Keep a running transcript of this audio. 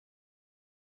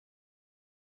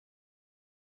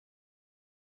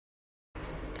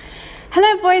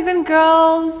Hello, boys and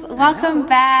girls. Welcome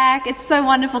back. It's so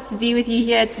wonderful to be with you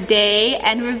here today,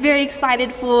 and we're very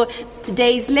excited for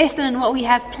today's lesson and what we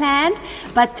have planned.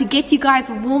 But to get you guys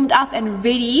warmed up and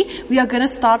ready, we are going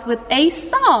to start with a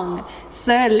song.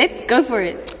 So let's go for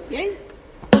it. Yay.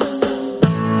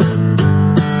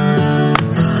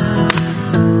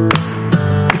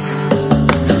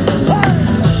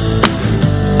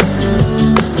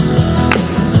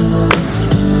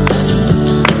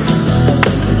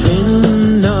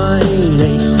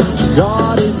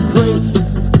 God is great.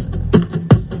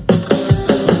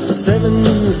 7,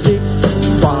 6,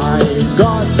 5,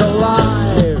 God's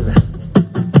alive.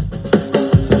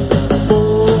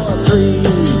 4, 3,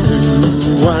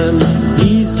 2, 1,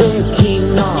 He's the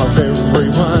King of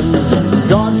everyone.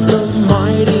 God's the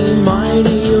mighty,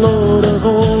 mighty Lord of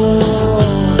all.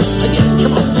 Again,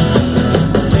 come on.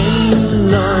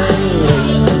 10, 9,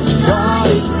 8, God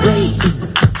is great.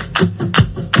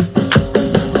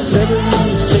 7,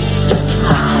 6,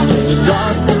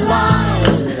 God's alive.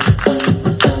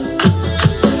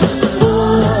 4,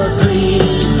 3,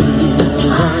 2,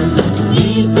 1.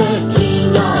 He's the King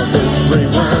of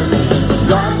everyone.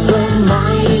 God's the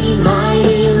mighty,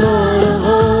 mighty Lord of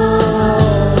all.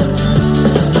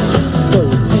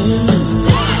 10,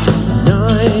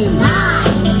 9,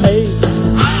 8,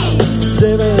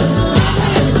 7,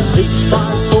 6,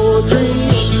 5, 4, 3,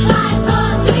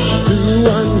 2,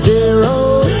 1, 0.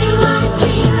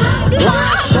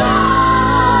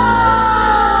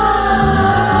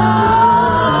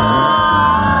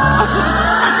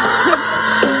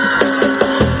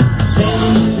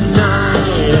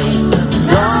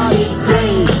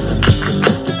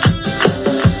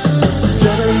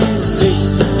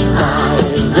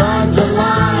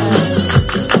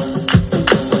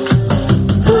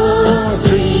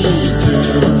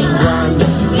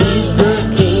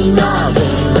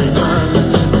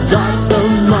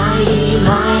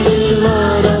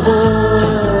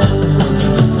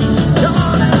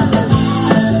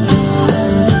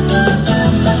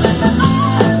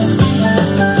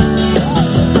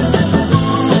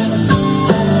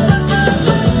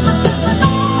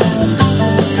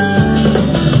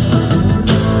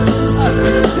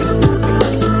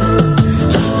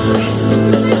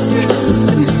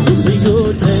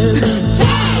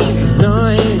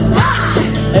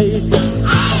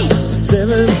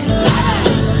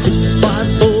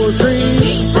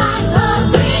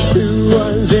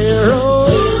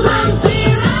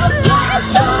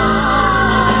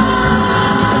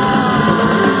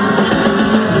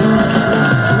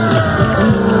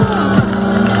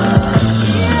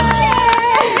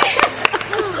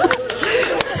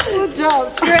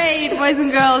 Boys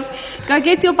and girls, go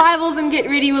get your Bibles and get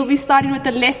ready. We'll be starting with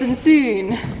the lesson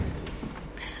soon.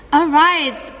 All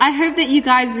right. I hope that you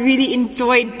guys really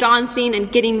enjoyed dancing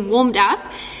and getting warmed up,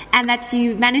 and that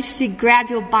you managed to grab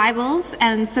your Bibles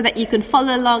and so that you can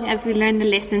follow along as we learn the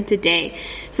lesson today.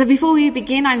 So before we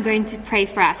begin, I'm going to pray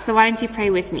for us. So why don't you pray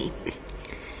with me?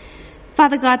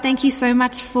 Father God, thank you so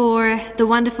much for the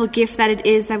wonderful gift that it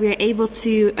is that we are able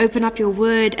to open up your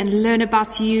word and learn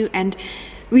about you and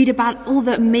read about all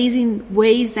the amazing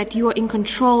ways that you are in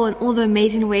control and all the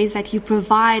amazing ways that you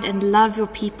provide and love your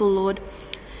people, Lord.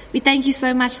 We thank you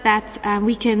so much that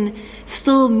we can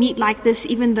still meet like this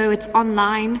even though it's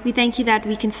online. We thank you that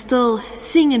we can still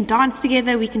sing and dance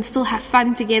together. We can still have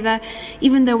fun together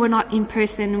even though we're not in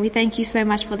person. We thank you so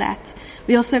much for that.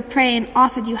 We also pray and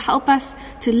ask that you help us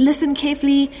to listen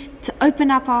carefully, to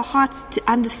open up our hearts, to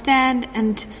understand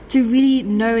and to really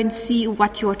know and see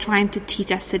what you're trying to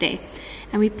teach us today.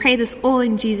 And we pray this all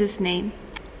in Jesus' name.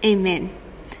 Amen.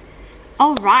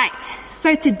 All right.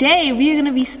 So today we are going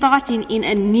to be starting in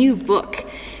a new book.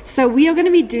 So we are going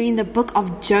to be doing the book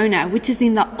of Jonah, which is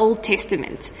in the Old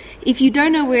Testament. If you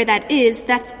don't know where that is,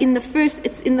 it's in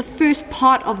the first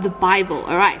part of the Bible.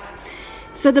 All right.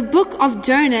 So the book of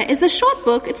Jonah is a short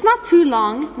book. It's not too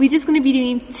long. We're just going to be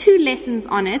doing 2 lessons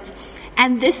on it.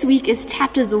 And this week is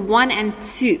chapters 1 and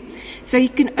 2. So you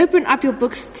can open up your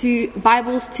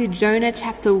Bibles to Jonah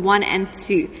chapter 1 and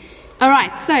 2. All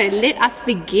right, so let us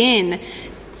begin.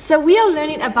 So we are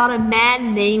learning about a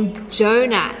man named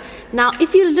Jonah. Now,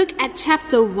 if you look at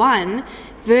chapter 1,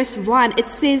 verse 1, it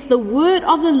says, "The word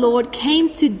of the Lord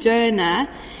came to Jonah,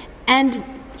 and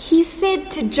he said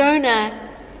to Jonah,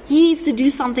 he needs to do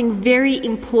something very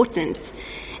important.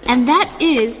 And that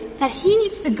is that he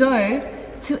needs to go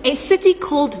to a city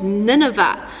called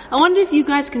Nineveh." I wonder if you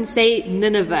guys can say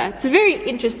Nineveh. It's a very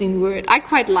interesting word. I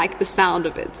quite like the sound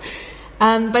of it.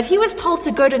 But he was told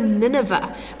to go to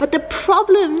Nineveh. But the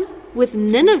problem with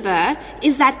Nineveh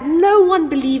is that no one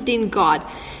believed in God.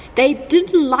 They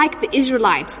didn't like the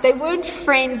Israelites. They weren't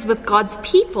friends with God's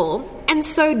people. And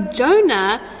so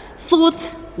Jonah thought,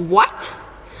 what?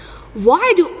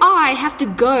 Why do I have to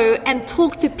go and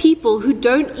talk to people who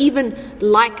don't even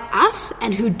like us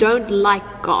and who don't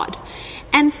like God?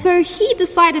 And so he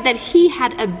decided that he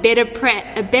had a better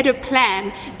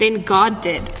plan than God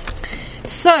did.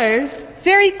 So,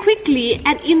 very quickly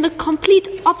and in the complete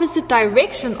opposite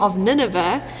direction of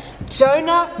Nineveh,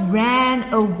 Jonah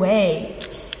ran away.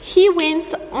 He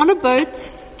went on a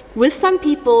boat with some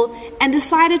people and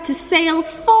decided to sail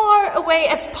far away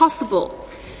as possible.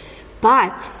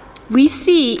 But we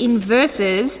see in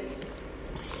verses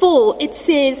 4, it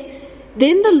says,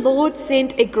 "Then the Lord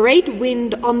sent a great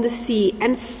wind on the sea,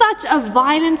 and such a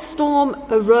violent storm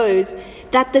arose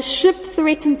that the ship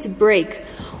threatened to break.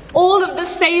 All of the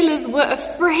sailors were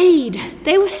afraid.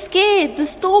 They were scared. The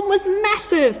storm was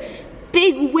massive.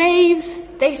 Big waves.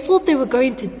 They thought they were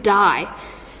going to die."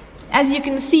 As you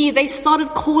can see, they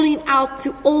started calling out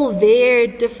to all their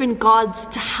different gods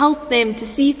to help them, to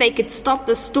see if they could stop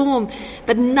the storm,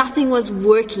 but nothing was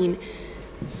working.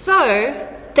 So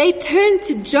they turned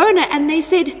to Jonah and they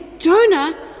said,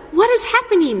 "Jonah, what is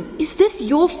happening? Is this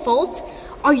your fault?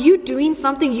 Are you doing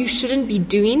something you shouldn't be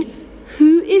doing?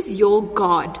 Who is your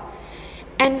God?"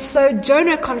 And so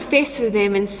Jonah confessed to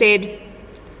them and said,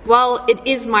 "Well, it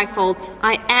is my fault.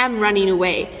 I am running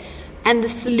away. And the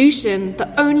solution, the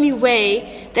only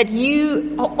way that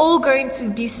you are all going to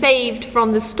be saved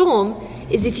from the storm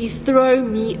is if you throw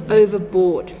me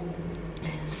overboard."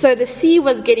 So the sea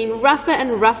was getting rougher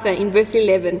and rougher in verse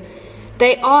 11.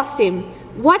 They asked him,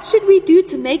 "What should we do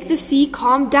to make the sea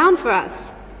calm down for us?"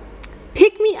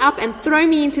 "Pick me up and throw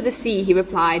me into the sea," he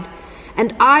replied,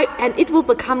 and it will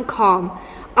become calm.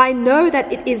 I know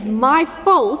that it is my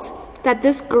fault that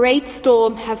this great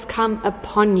storm has come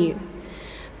upon you."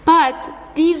 But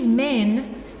these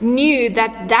men knew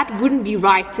that that wouldn't be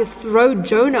right to throw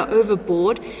Jonah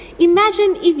overboard.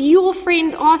 Imagine if your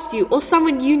friend asked you, or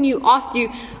someone you knew asked you,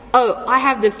 "Oh, I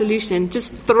have the solution,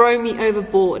 just throw me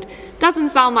overboard." Doesn't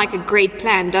sound like a great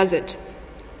plan, does it?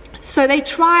 So they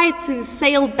tried to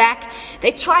sail back.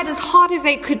 They tried as hard as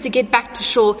they could to get back to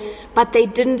shore, but they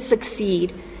didn't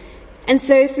succeed. And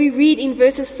so if we read in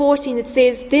verses 14, it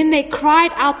says, "Then they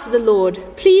cried out to the Lord,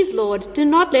 'Please, Lord, do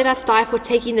not let us die for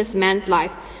taking this man's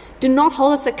life. Do not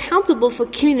hold us accountable for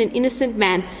killing an innocent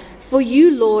man, for you,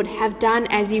 Lord, have done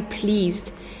as you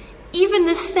pleased.'" Even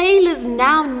the sailors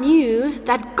now knew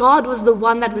that God was the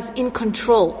one that was in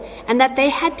control and that they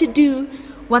had to do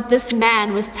what this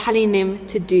man was telling them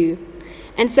to do.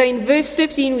 And so in verse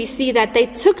 15 we see that they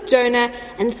took Jonah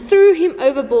and threw him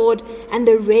overboard, and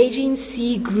the raging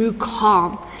sea grew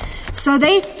calm. So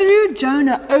they threw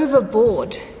Jonah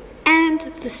overboard and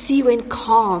the sea went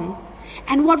calm.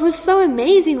 And what was so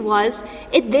amazing was,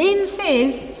 it then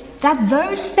says that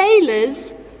those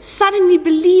sailors suddenly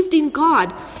believed in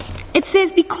God. It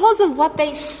says because of what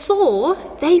they saw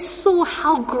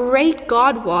how great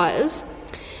God was,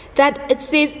 that it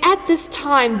says, "At this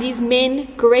time these men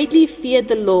greatly feared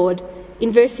the Lord," in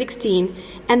verse 16,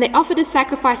 "and they offered a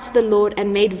sacrifice to the Lord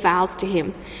and made vows to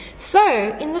him." So,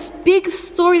 in this big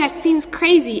story that seems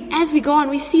crazy, as we go on,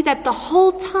 we see that the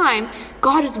whole time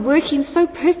God is working so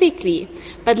perfectly.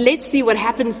 But let's see what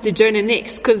happens to Jonah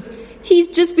next, because he's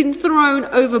just been thrown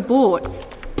overboard.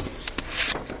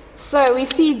 So we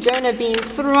see Jonah being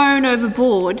thrown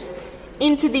overboard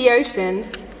into the ocean,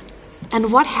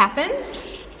 and what happens?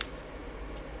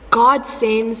 God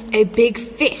sends a big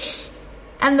fish,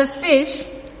 and the fish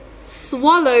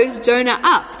swallows Jonah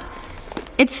up.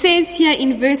 It says here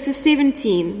in verse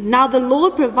 17, "Now the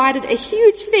Lord provided a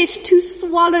huge fish to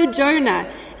swallow Jonah,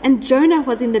 and Jonah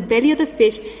was in the belly of the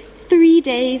fish 3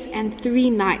 days and 3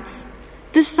 nights."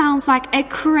 This sounds like a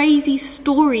crazy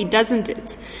story, doesn't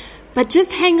it? But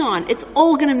just hang on, it's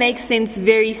all going to make sense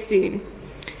very soon.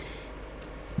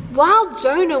 While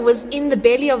Jonah was in the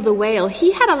belly of the whale,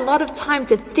 he had a lot of time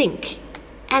to think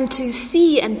and to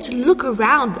see and to look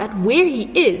around at where he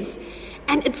is.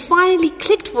 And it finally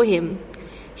clicked for him.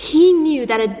 He knew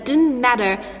that it didn't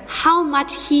matter how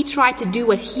much he tried to do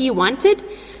what he wanted,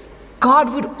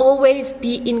 God would always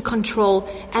be in control,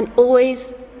 and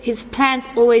always his plans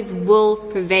always will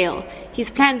prevail. His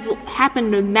plans will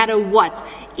happen no matter what,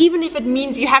 even if it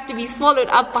means you have to be swallowed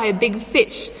up by a big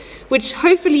fish, which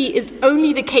hopefully is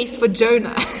only the case for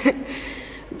Jonah.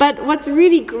 But what's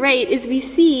really great is we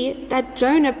see that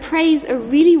Jonah prays a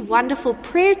really wonderful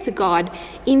prayer to God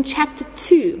in chapter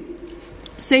 2.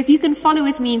 So if you can follow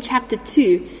with me in chapter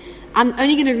 2, I'm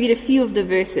only going to read a few of the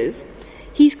verses.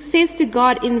 he says to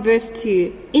God in verse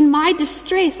 2, "In my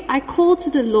distress I called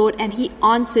to the Lord and he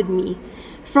answered me.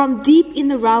 From deep in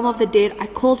the realm of the dead I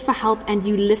called for help and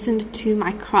you listened to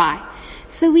my cry."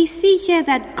 So we see here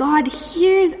that God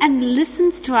hears and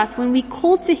listens to us when we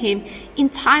call to him in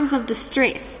times of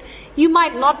distress. You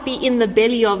might not be in the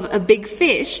belly of a big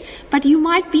fish, but you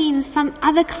might be in some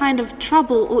other kind of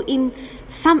trouble or in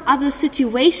some other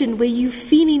situation where you're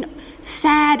feeling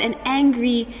sad and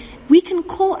angry. We can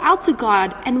call out to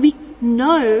God and we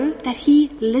know that he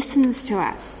listens to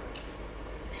us.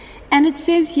 And it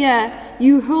says here,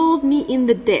 "You hurled me in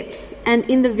the depths and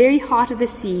in the very heart of the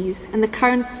seas, and the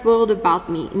currents swirled about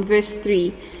me," in verse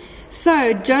 3.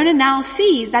 So Jonah now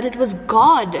sees that it was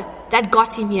God that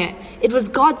got him here. It was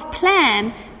God's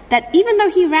plan that even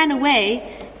though he ran away,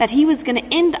 that he was going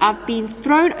to end up being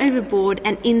thrown overboard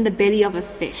and in the belly of a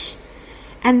fish.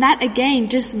 And that again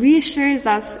just reassures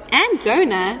us and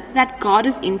Jonah that God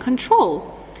is in control.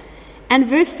 And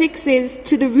verse 6 says,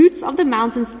 "To the roots of the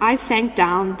mountains I sank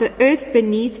down, the earth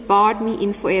beneath barred me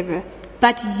in forever.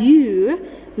 But you,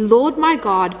 Lord my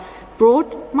God,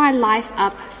 brought my life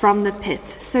up from the pit."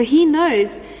 So he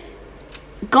knows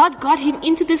God got him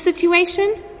into the situation,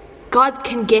 God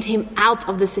can get him out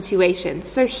of the situation.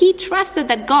 So he trusted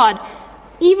that God,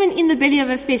 even in the belly of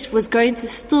a fish, was going to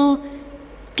still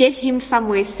get him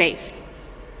somewhere safe.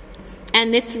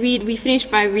 And let's read, we finish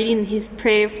by reading his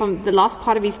prayer from the last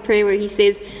part of his prayer where he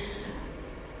says,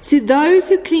 "To those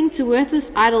who cling to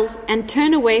worthless idols and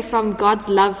turn away from God's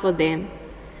love for them.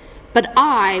 But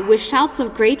I, with shouts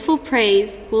of grateful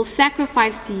praise, will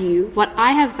sacrifice to you what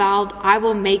I have vowed I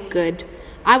will make good.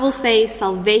 I will say,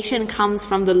 salvation comes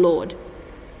from the Lord."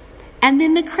 And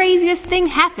then the craziest thing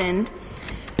happened.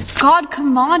 God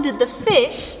commanded the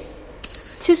fish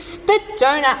to spit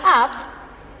Jonah up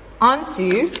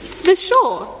onto the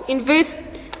shore. In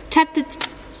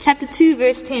chapter 2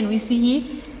 verse 10, we see he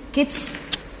gets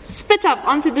spit up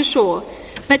onto the shore.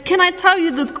 But can I tell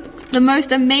you the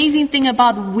most amazing thing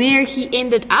about where he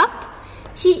ended up?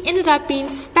 He ended up being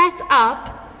spat up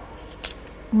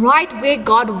right where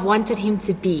God wanted him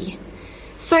to be.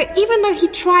 So even though he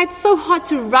tried so hard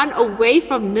to run away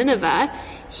from Nineveh,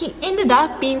 he ended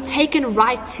up being taken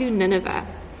right to Nineveh.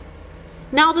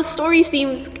 Now the story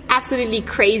seems absolutely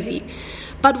crazy,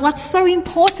 but what's so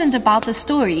important about the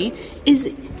story is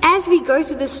as we go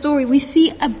through the story, we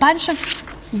see a bunch of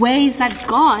ways that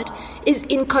God is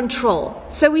in control.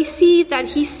 So we see that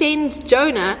he sends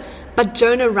Jonah, but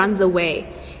Jonah runs away.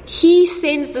 He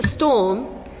sends the storm,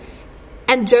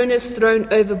 and Jonah's thrown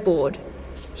overboard.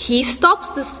 He stops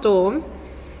the storm,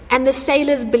 and the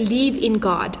sailors believe in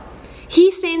God.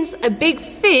 He sends a big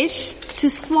fish to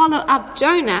swallow up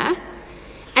Jonah,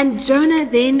 and Jonah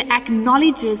then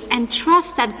acknowledges and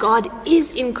trusts that God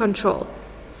is in control.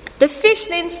 The fish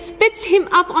then spits him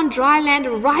up on dry land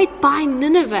right by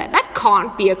Nineveh. That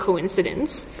can't be a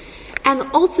coincidence. And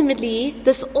ultimately,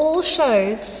 this all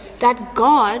shows that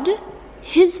God,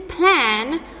 his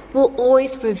plan, will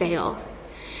always prevail.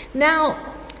 Now,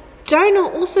 Jonah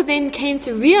also then came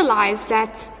to realize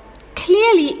that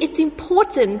clearly it's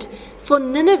important for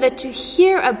Nineveh to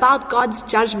hear about God's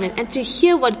judgment and to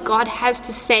hear what God has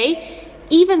to say,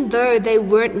 even though they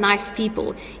weren't nice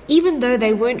people, even though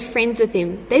they weren't friends with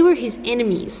him. They were his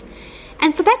enemies.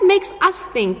 And so that makes us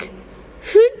think,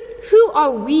 who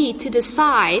are we to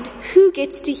decide who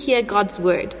gets to hear God's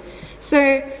word?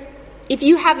 So if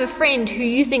you have a friend who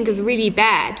you think is really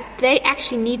bad, they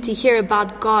actually need to hear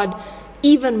about God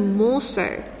even more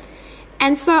so.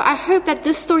 And so I hope that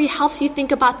this story helps you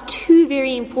think about two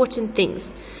very important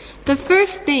things. The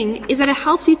first thing is that it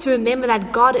helps you to remember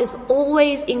that God is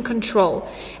always in control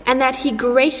and that he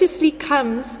graciously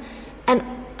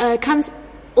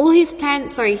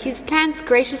his plans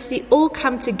graciously all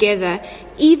come together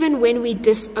even when we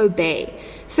disobey.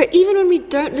 So even when we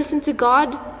don't listen to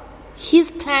God, his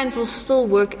plans will still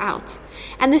work out.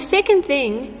 And the second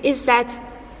thing is that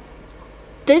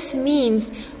this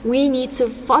means we need to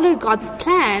follow God's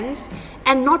plans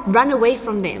and not run away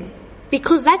from them,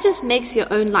 because that just makes your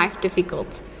own life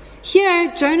difficult.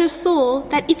 Here, Jonah saw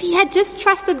that if he had just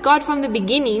trusted God from the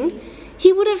beginning,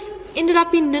 he would have ended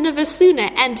up in Nineveh sooner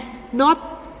and not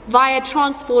via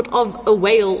transport of a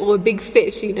whale or a big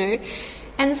fish,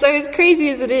 And so as crazy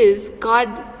as it is, God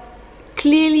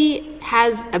clearly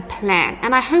has a plan.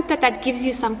 And I hope that that gives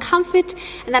you some comfort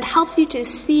and that helps you to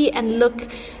see and look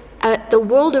at the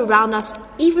world around us,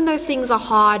 even though things are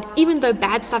hard, even though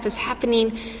bad stuff is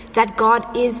happening, that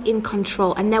God is in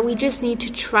control and that we just need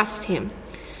to trust him.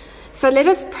 So let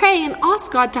us pray and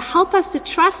ask God to help us to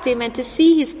trust Him and to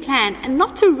see His plan and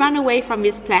not to run away from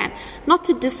His plan, not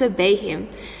to disobey Him.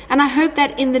 And I hope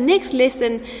that in the next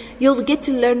lesson, you'll get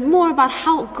to learn more about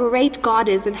how great God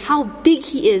is and how big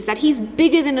He is, that He's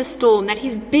bigger than a storm, that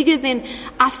He's bigger than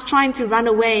us trying to run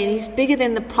away, and He's bigger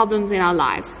than the problems in our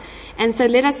lives. And so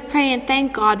let us pray and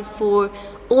thank God for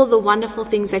all the wonderful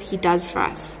things that He does for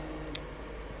us.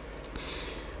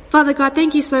 Father God,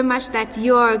 thank you so much that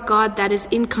you are a God that is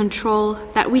in control,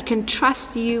 that we can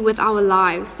trust you with our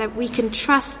lives, that we can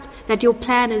trust that your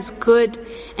plan is good,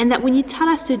 and that when you tell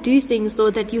us to do things,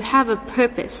 Lord, that you have a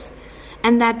purpose,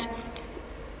 and that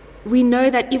we know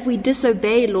that if we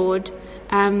disobey, Lord,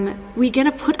 we're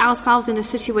going to put ourselves in a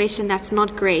situation that's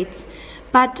not great.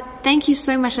 But thank you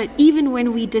so much that even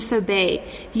when we disobey,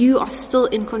 you are still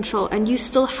in control, and you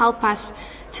still help us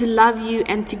to love you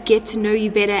and to get to know you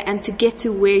better and to get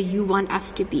to where you want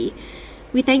us to be.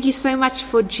 We thank you so much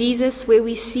for Jesus, where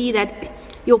we see that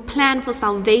your plan for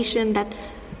salvation, that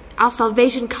our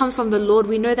salvation comes from the Lord.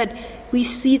 We know that we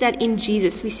see that in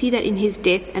Jesus. We see that in His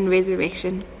death and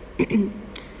resurrection. And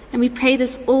we pray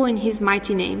this all in His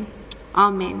mighty name.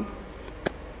 Amen.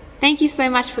 Thank you so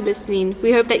much for listening.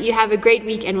 We hope that you have a great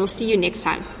week, and we'll see you next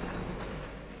time.